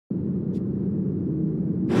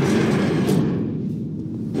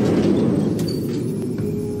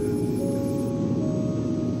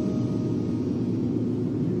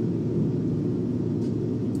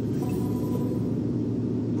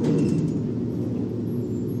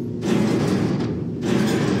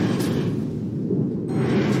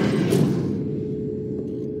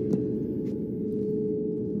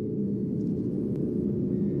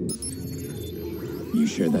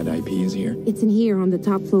that IP is here? It's in here on the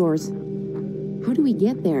top floors. How do we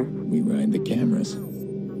get there? We ride the cameras.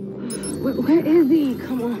 Where is he?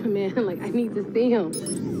 Come on, man. Like, I need to see him.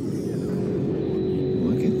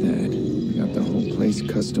 Look at that. We got the whole place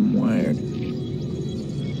custom wired.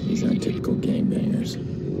 These aren't typical gangbangers.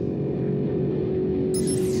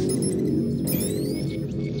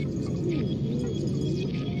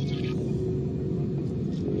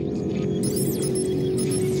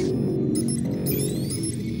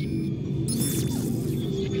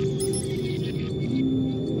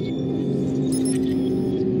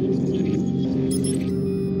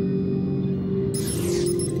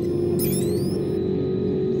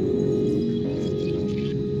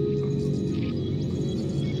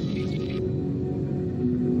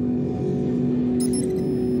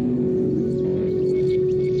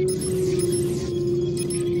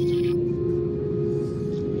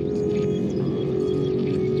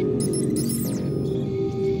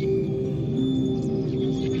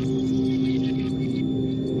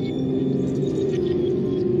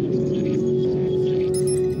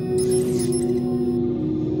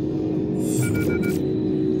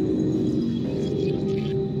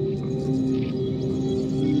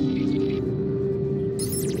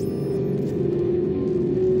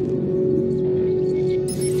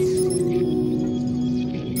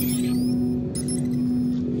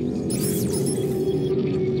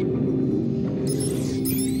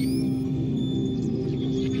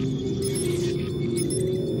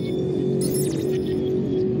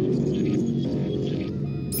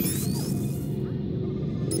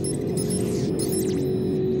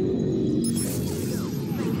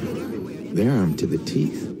 They're armed to the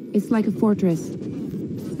teeth. It's like a fortress.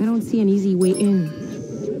 I don't see an easy way in.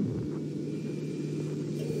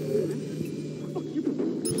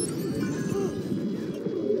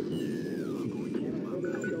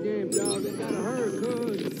 Damn, dog, they got a herd,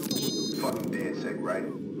 cuz. Fucking dead sick, right?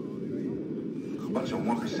 Bunch of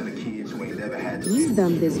 1% of kids who ain't never had to. You've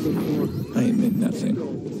done this before. I admit nothing.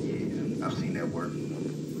 Yeah, I've seen that work.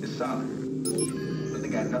 It's solid. But they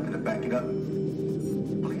got nothing to back it up.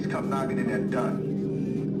 Police come knocking and they're done.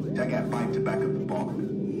 I got fight to back up the ball.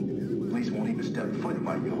 Police won't even step foot in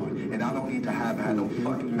my yard, and I don't need to have no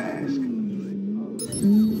fucking mask.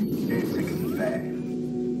 Dead sick is bad.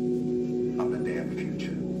 I'm the damn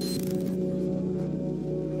future.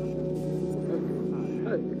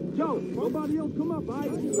 Joe, nobody else come up,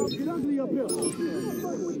 alright? Don't get ugly up here.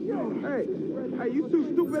 Hey, you two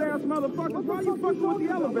stupid ass motherfuckers, why you fucking with the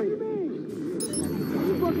elevator?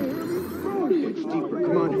 You fucking hear me? Much deeper,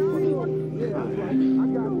 come on.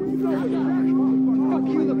 Fuck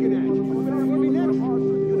you looking at? You want me next?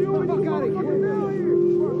 Fuck out of here.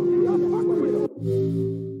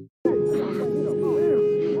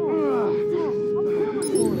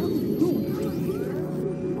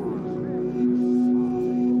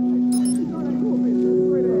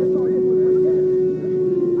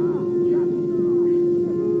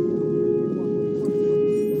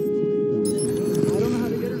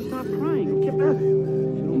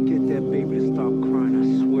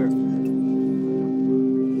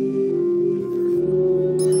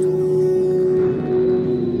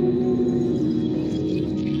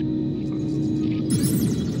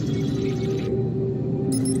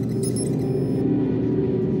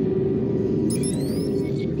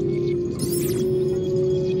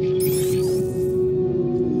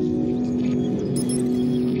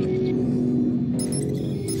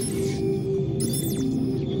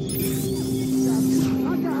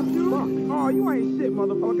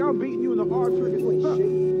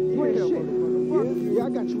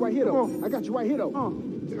 Right here, though. I'm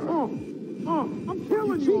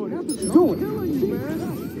killing you. That's what you're doing. I'm killing you, man.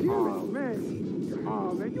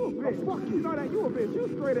 Oh, man, you a bitch. Fuck you. You know that? You a bitch. You a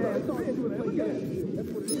straight ass bitch. Look at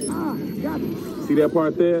that. Got me. See that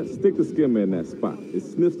part there? Stick the skimmer in that spot. It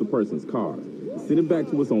sniffs the person's cars. Send it back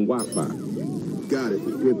to us on Wi-Fi. Got it.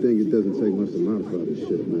 Good thing it doesn't take much to modify this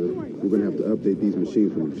shit, man. We're gonna have to update these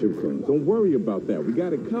machines from the chip card. Don't worry about that. We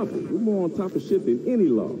got it covered. We're more on top of shit than any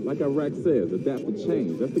law. Like Iraq says, adapt to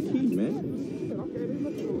change. That's the key, man.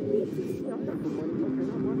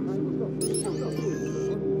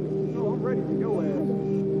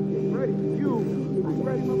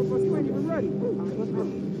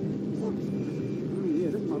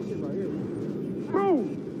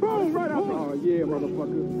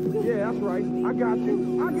 Yeah, that's right. I got you.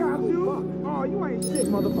 Oh, you ain't shit,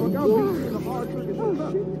 motherfucker. I'll beat you in the hard trick and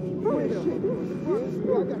shit.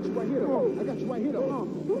 I got you right here, though. I'm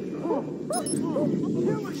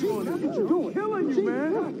killing you. That's what you're doing. Killing you,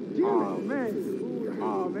 man. Oh, man.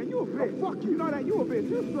 Oh, man, you a bitch. Fuck you. You know that? You a bitch.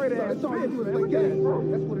 You a straight ass bitch. That's what it is.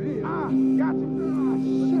 That's what it is. Ah, got you. Ah,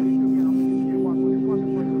 shit.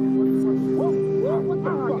 What the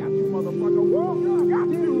fuck? Got you, motherfucker. Whoa, got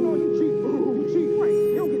you. You know you cheat. You cheat.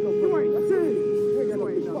 You don't get no pussy. That's it. You ain't got no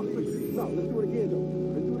pussy. Fuck me. No, let's do it again, though.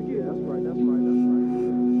 Let's do it again. That's right. That's right. That's right.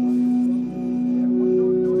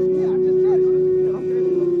 Yeah, I just said it.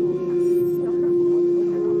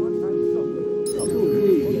 Okay.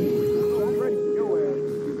 I'm ready for your ass.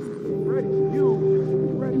 I'm ready for you.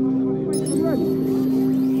 You ready, motherfucker? You ready?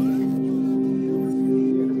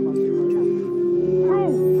 Yeah, that's my shit right now.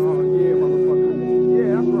 Oh, yeah, motherfucker.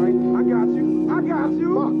 Yeah, that's right. I got you. I got you.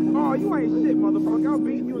 Fuck. Oh, you ain't shit, motherfucker. I'll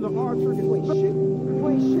beat you in the hard trigger. You ain't shit. You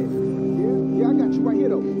ain't shit. Yeah, I got you right here,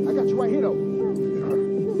 though. I got you right here, though.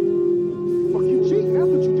 Fuck, you cheating. That's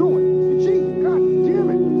what you doing. You cheating. God damn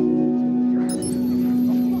it.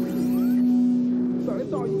 So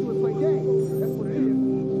that's all you do is play games. That's what it is.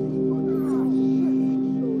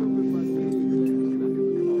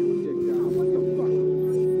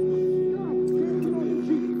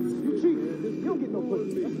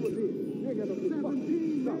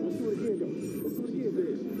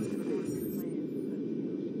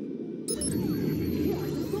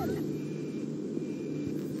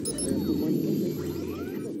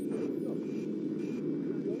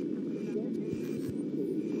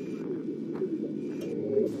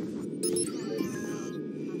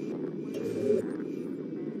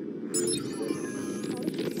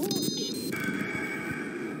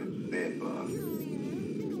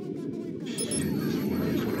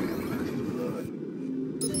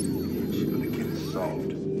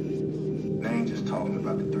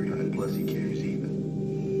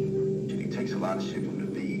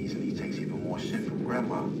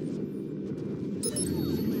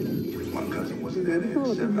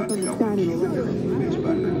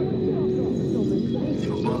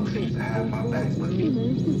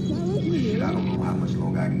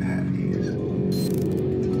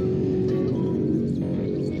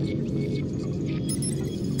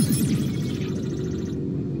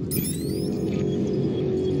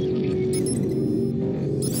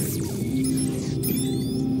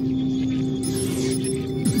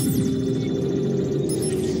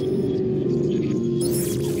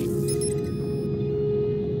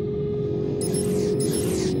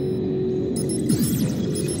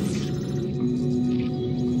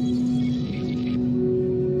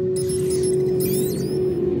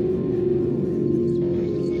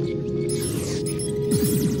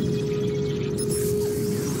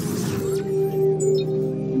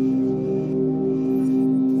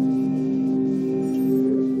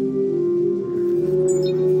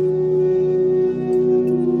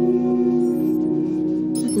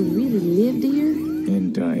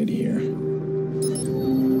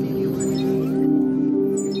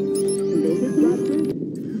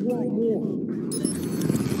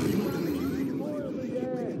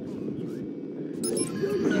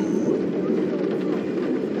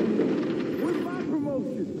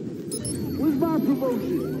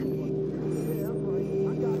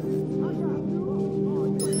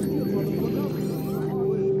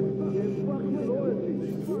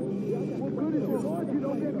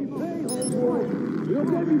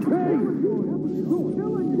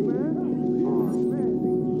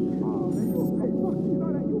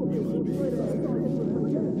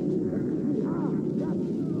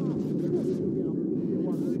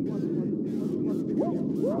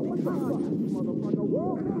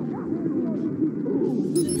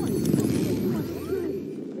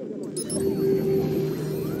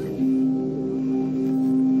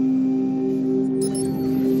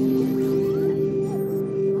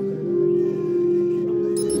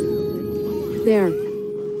 There.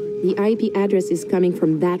 The IP address is coming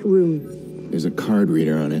from that room. There's a card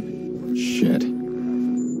reader on it. Shit.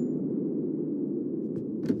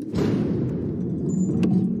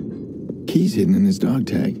 Key's hidden in his dog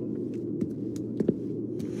tag.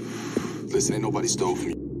 Listen, ain't nobody stole from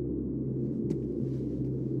you.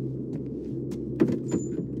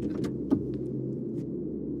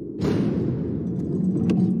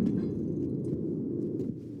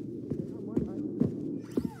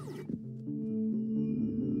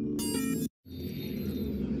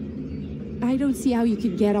 I don't see how you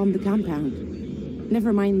could get on the compound.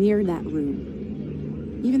 Never mind near that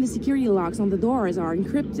room. Even the security locks on the doors are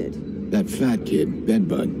encrypted. That fat kid,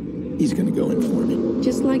 Bedbug, he's gonna go in for me.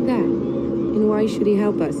 Just like that. And why should he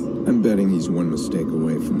help us? I'm betting he's one mistake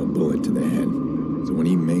away from a bullet to the head. So when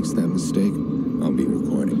he makes that mistake, I'll be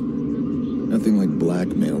recording. Nothing like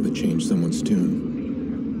blackmail to change someone's tune.